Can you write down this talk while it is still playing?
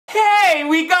Hey,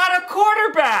 we got a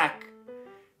quarterback!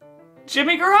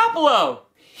 Jimmy Garoppolo.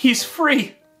 He's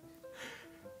free.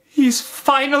 He's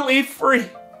finally free.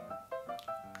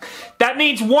 That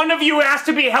means one of you has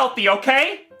to be healthy,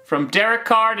 okay? From Derek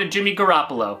Carr to Jimmy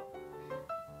Garoppolo.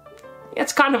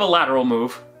 It's kind of a lateral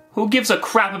move. Who gives a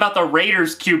crap about the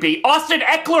Raiders QB? Austin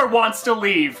Eckler wants to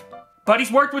leave. But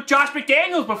he's worked with Josh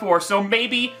McDaniels before, so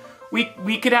maybe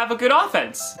we could have a good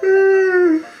offense.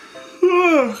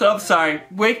 I'm sorry.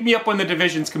 Wake me up when the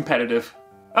division's competitive.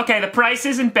 Okay, the price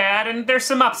isn't bad, and there's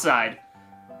some upside.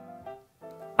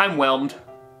 I'm whelmed.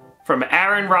 From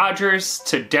Aaron Rodgers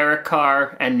to Derek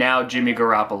Carr, and now Jimmy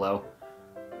Garoppolo.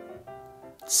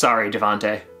 Sorry,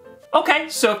 Devontae. Okay,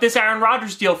 so if this Aaron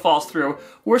Rodgers deal falls through,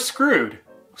 we're screwed.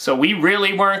 So we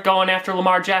really weren't going after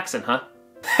Lamar Jackson, huh?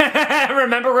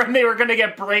 Remember when they were gonna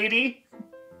get Brady?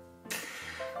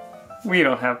 We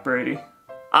don't have Brady.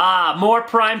 Ah, more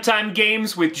primetime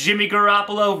games with Jimmy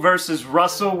Garoppolo versus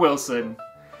Russell Wilson.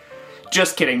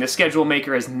 Just kidding, the schedule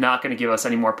maker is not gonna give us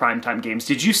any more primetime games.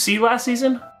 Did you see last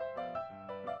season?